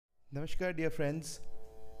Namaskar dear friends,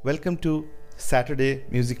 welcome to Saturday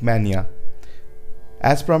Music Mania.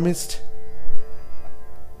 As promised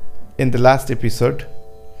in the last episode,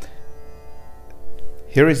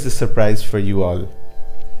 here is the surprise for you all.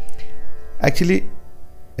 Actually,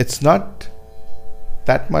 it's not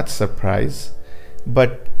that much surprise,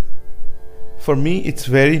 but for me it's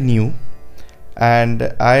very new and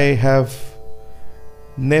I have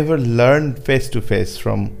never learned face to face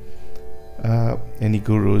from any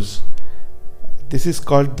gurus. This is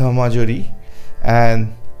called Dhamajori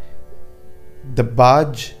and the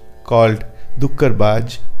Baaj called Dukkar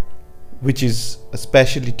Baaj, which is a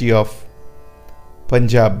specialty of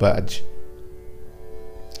Punjab Baaj.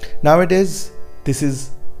 Nowadays this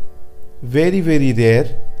is very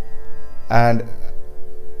rare, and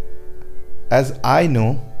as I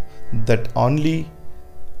know that only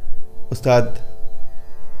Ustad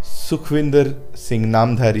Sukhwinder Singh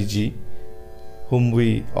Namdhari ji, whom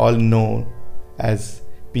we all know as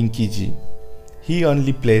Pinky ji, he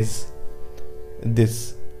only plays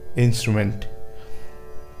this instrument.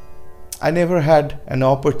 I never had an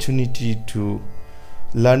opportunity to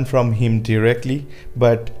learn from him directly,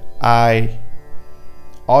 but I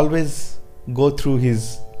always go through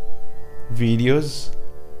his videos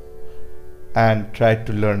and try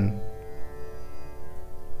to learn.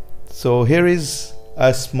 So here is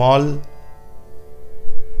a small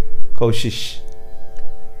koshish,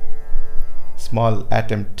 small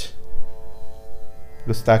attempt.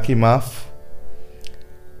 Gustaki maaf.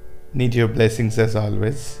 Need your blessings as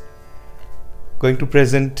always. Going to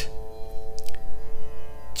present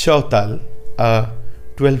Chautal, a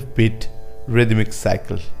 12-beat rhythmic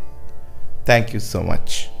cycle. Thank you so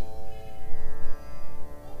much.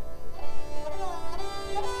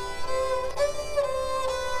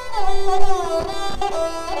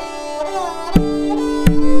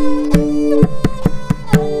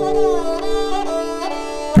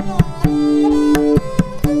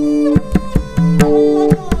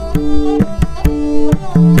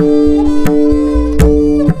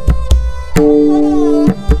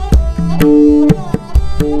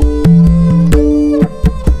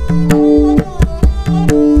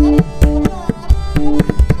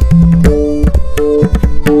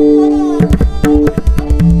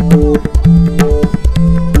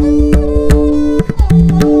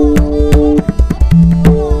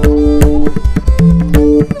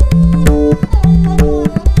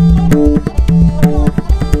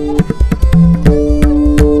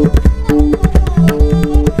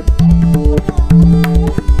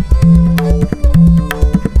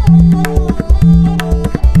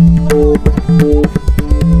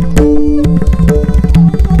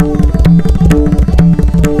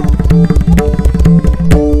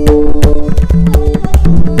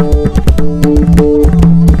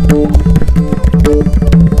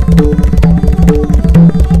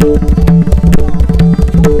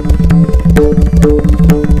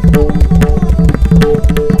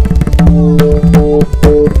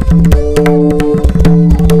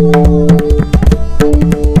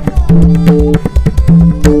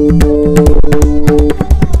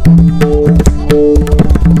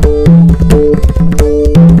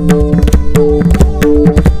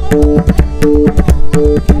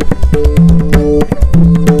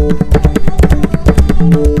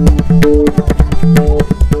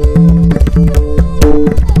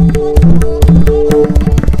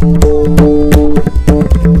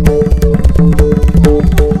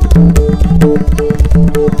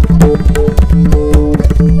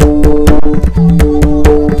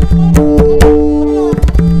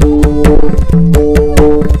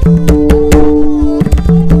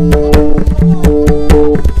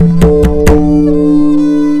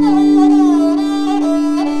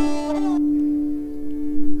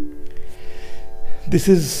 This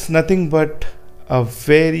is nothing but a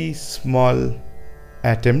very small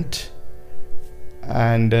attempt,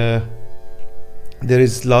 and there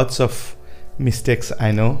is lots of mistakes,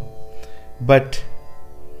 I know, but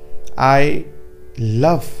I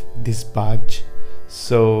love this Baaj,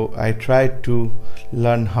 so I tried to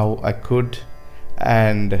learn how I could,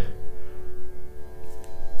 and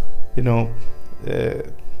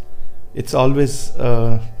it's always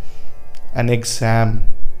an exam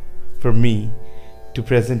for me to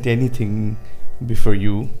present anything before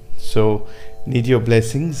you. So need your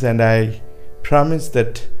blessings, and I promise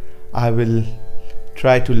that I will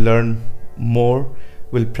try to learn more,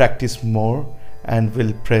 will practice more, and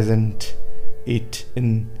will present it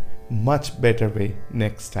in much better way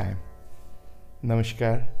next time.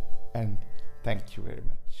 Namaskar and thank you very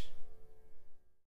much.